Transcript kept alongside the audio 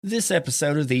This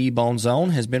episode of the E-Bone Zone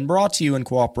has been brought to you in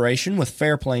cooperation with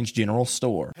Fair Plains General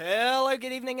Store. Hello,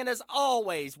 good evening, and as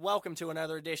always, welcome to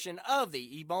another edition of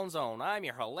the E-Bone Zone. I'm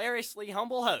your hilariously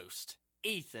humble host,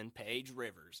 Ethan Page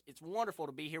Rivers. It's wonderful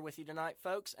to be here with you tonight,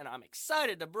 folks, and I'm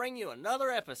excited to bring you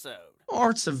another episode.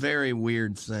 Art's a very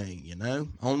weird thing, you know?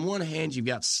 On one hand, you've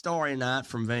got Starry Night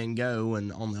from Van Gogh,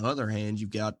 and on the other hand, you've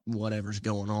got whatever's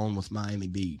going on with Miami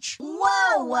Beach. Whoa.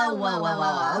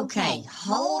 Okay,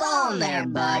 hold on there,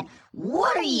 bud.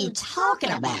 What are you talking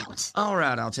about? All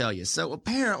right, I'll tell you. So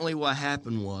apparently what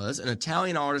happened was an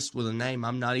Italian artist with a name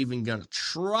I'm not even going to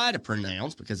try to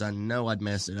pronounce because I know I'd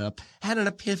mess it up, had an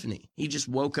epiphany. He just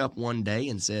woke up one day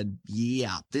and said,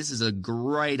 yeah, this is a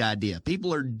great idea.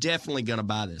 People are definitely going to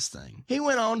buy this thing. He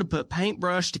went on to put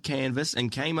paintbrush to canvas and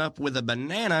came up with a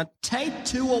banana taped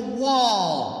to a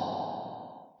wall.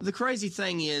 The crazy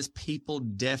thing is, people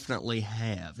definitely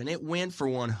have, and it went for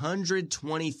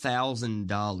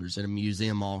 $120,000 at a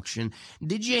museum auction.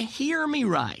 Did you hear me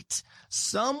right?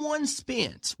 Someone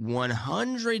spent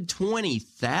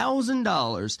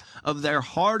 $120,000 of their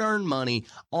hard-earned money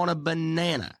on a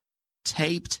banana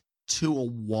taped to a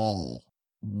wall.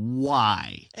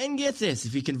 Why? And get this,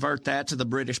 if you convert that to the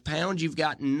British pound, you've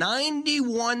got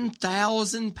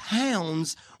 91,000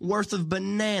 pounds worth of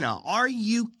banana. Are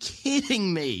you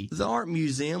kidding me? The art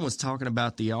museum was talking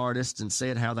about the artist and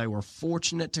said how they were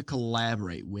fortunate to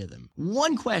collaborate with him.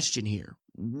 One question here.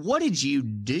 What did you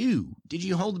do? Did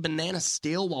you hold the banana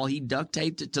still while he duct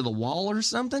taped it to the wall or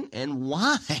something? And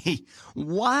why?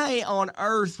 Why on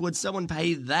earth would someone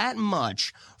pay that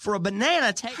much for a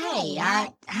banana tape? Hey, I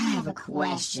have a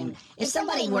question. If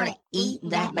somebody were to eat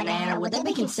that banana, would they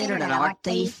be considered an art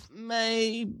thief?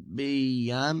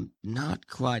 Maybe. I'm not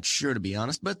quite sure, to be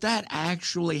honest, but that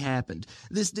actually happened.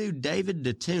 This dude, David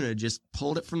DeTuna, just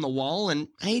pulled it from the wall and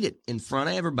ate it in front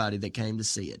of everybody that came to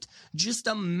see it. Just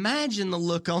imagine the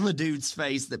look on the dude's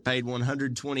face that paid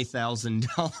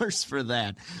 $120,000 for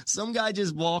that. Some guy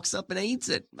just walks up and eats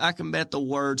it. I can bet the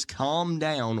words calm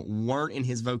down weren't in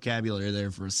his vocabulary there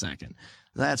for a second.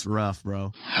 That's rough,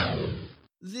 bro.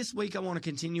 This week, I want to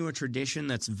continue a tradition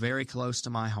that's very close to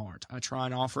my heart. I try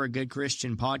and offer a good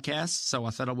Christian podcast, so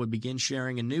I thought I would begin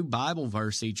sharing a new Bible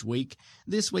verse each week.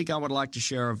 This week, I would like to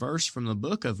share a verse from the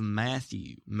book of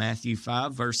Matthew. Matthew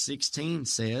 5, verse 16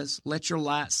 says, "Let your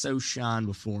light so shine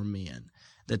before men,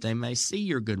 that they may see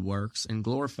your good works and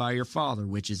glorify your Father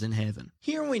which is in heaven."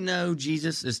 Here we know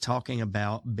Jesus is talking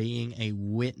about being a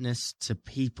witness to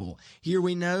people. Here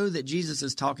we know that Jesus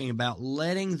is talking about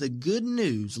letting the good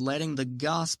news, letting the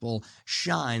gospel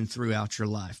shine throughout your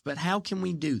life. But how can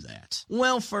we do that?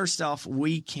 Well, first off,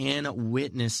 we can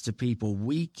witness to people.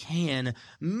 We can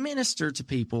minister to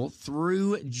people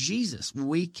through Jesus.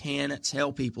 We can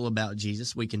tell people about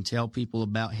Jesus. We can tell people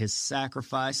about his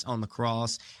sacrifice on the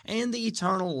cross and the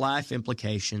eternal life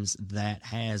implications that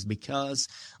has, because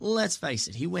let's face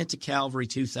it, he went to Calvary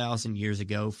 2,000 years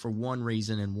ago for one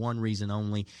reason and one reason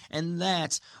only, and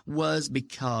that was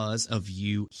because of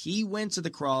you. He went to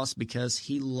the cross because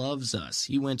he loves us.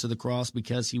 He went to the cross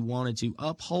because he wanted to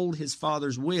uphold his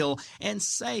Father's will and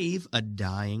save a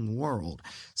dying world.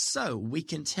 So we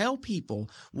can tell people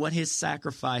what his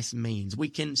sacrifice means. We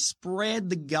can spread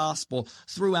the gospel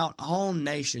throughout all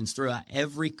nations, throughout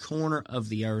every corner of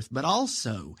the earth, but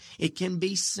also it can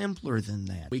be simpler than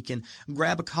that. We can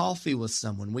grab a coffee with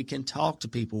someone. We can talk to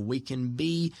people. We can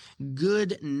be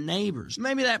good neighbors.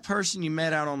 Maybe that person you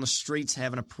met out on the street's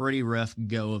having a pretty rough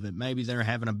go of it. Maybe they're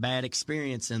having a bad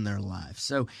experience in their life.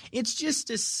 So it's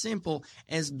just as simple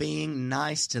as being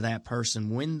nice to that person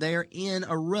when they're in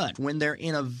a rut, when they're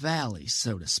in a valley,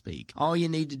 so to speak. All you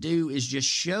need to do is just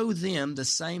show them the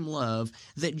same love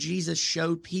that Jesus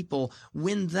showed people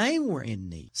when they were in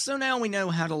need. So now we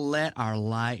know how to let our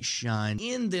light shine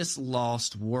in this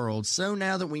lost world. So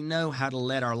now that we know how to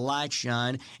let our light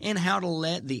shine and how to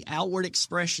let the outward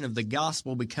expression of the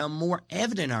gospel become more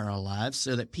evident in our lives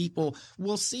so that people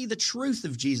will see the truth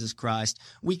of Jesus Christ,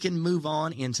 we can move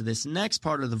on into this next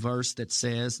part of the verse that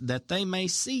says that they may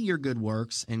see your good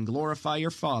works and glorify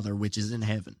your Father which is in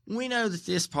heaven. We know that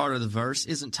this part of the verse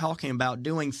isn't talking about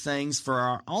doing things for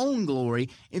our own glory.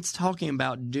 It's talking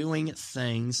about doing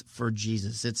things for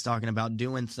Jesus. It's talking about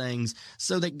doing things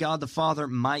so that God the Father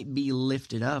might be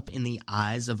lifted up in the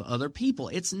eyes of other people.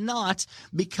 It's not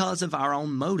because of our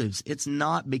own motives. It's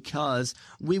not because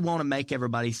we want to make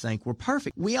everybody think we're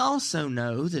perfect. We also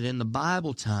know that in the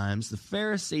Bible times, the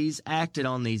Pharisees acted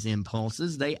on these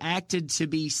impulses. They acted to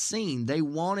be seen. They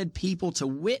wanted people to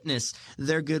witness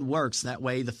their good works. That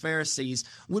way, the Pharisees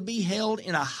would be held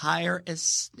in a higher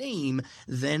esteem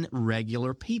than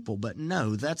regular people. But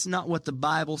no, that's not what the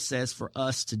Bible says for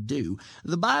us to do.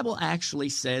 The Bible actually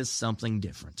says something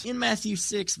different. In Matthew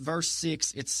 6, verse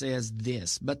 6, it says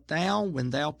this, "But thou, when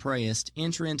thou prayest,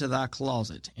 enter into thy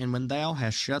closet, and when thou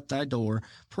hast shut thy door,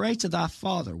 pray to thy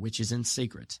Father which is in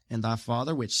secret, and thy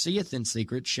Father which seeth in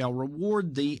secret shall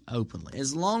reward thee openly."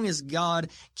 As long as God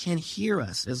can hear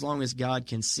us, as long as God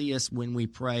can see us when we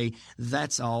pray,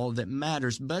 that's all that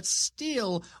matters. But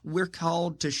still, we're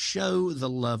called to show the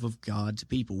love of God to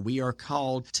people. We are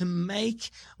called to make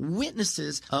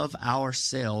witnesses of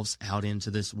ourselves out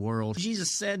into this world.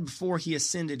 Jesus said before he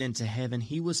ascended into heaven,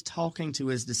 he was talking to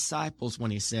his disciples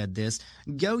when he said this,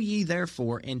 "Go ye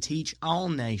therefore and teach all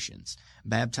nations,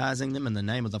 baptizing them in the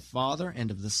name of the Father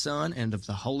and of the Son and of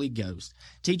the Holy Ghost,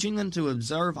 teaching them to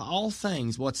observe all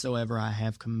things whatsoever I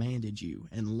have commanded you.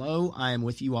 And lo, I am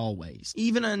with you always,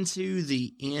 even unto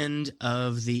the end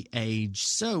of the age."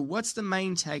 So what's the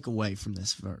main takeaway from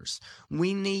this verse?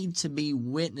 We need to be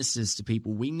witnesses to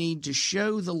people. We need to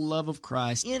show the love of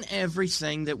Christ in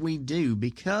everything that we do,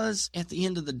 because at the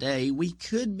end of the day, we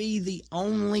could be the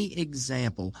only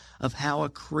example of how a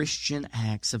Christian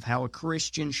acts, of how a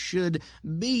Christian should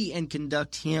be and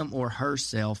conduct him or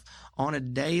herself on a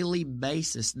daily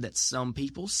basis that some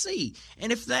people see.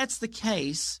 And if that's the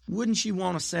case, wouldn't you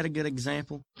want to set a good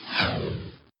example?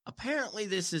 Apparently,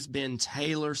 this has been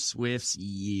Taylor Swift's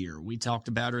year. We talked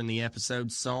about her in the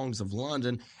episode Songs of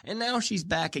London, and now she's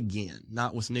back again,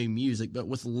 not with new music, but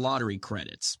with lottery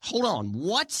credits. Hold on,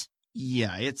 what?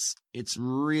 Yeah, it's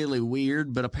really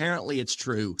weird, but apparently it's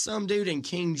true. Some dude in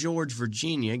King George,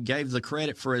 Virginia gave the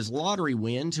credit for his lottery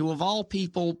win to, of all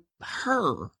people,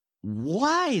 her.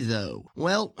 Why, though?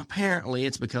 Well, apparently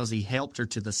it's because he helped her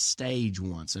to the stage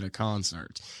once at a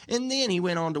concert. And then he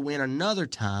went on to win another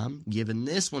time, giving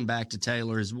this one back to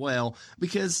Taylor as well,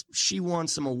 because she won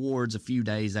some awards a few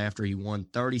days after he won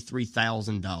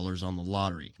 $33,000 on the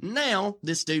lottery. Now,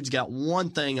 this dude's got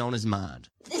one thing on his mind.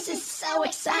 This is so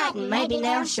exciting. Maybe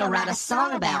now she'll write a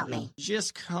song about me.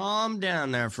 Just calm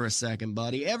down there for a second,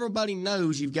 buddy. Everybody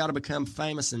knows you've got to become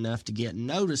famous enough to get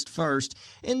noticed first,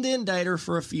 and then date her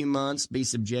for a few months, be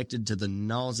subjected to the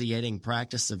nauseating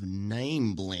practice of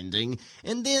name blending,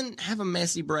 and then have a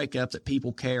messy breakup that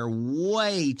people care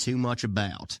way too much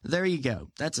about. There you go.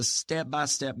 That's a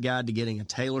step-by-step guide to getting a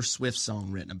Taylor Swift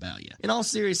song written about you. In all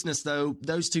seriousness, though,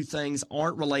 those two things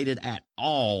aren't related at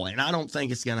all, and I don't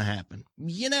think it's going to happen.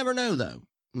 You never know, though.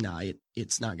 No,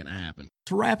 it's not going to happen.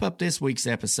 To wrap up this week's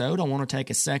episode, I want to take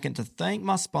a second to thank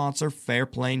my sponsor, Fair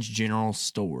Plains General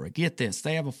Store. Get this,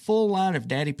 they have a full line of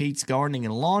Daddy Pete's gardening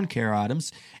and lawn care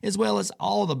items, as well as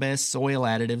all the best soil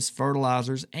additives,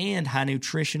 fertilizers, and high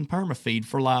nutrition permafeed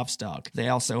for livestock. They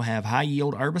also have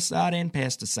high-yield herbicide and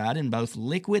pesticide in both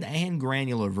liquid and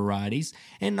granular varieties,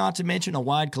 and not to mention a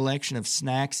wide collection of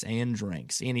snacks and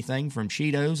drinks. Anything from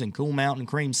Cheetos and Cool Mountain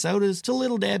cream sodas to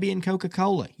Little Debbie and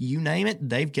Coca-Cola. You name it,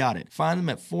 they've got it. Find them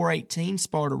at 418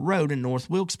 Sparta Road in North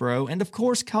Wilkesboro, and of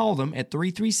course call them at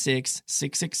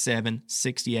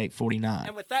 336-667-6849.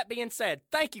 And with that being said,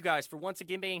 thank you guys for once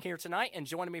again being here tonight and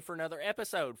joining me for another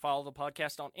episode. Follow the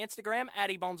podcast on Instagram at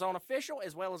eBonesOnOfficial,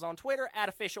 as well as on Twitter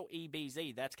at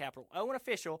OfficialEBZ. That's capital O and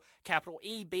official, capital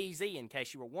EBZ, in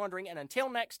case you were wondering. And until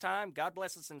next time, God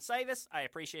bless us and save us. I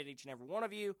appreciate each and every one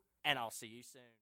of you, and I'll see you soon.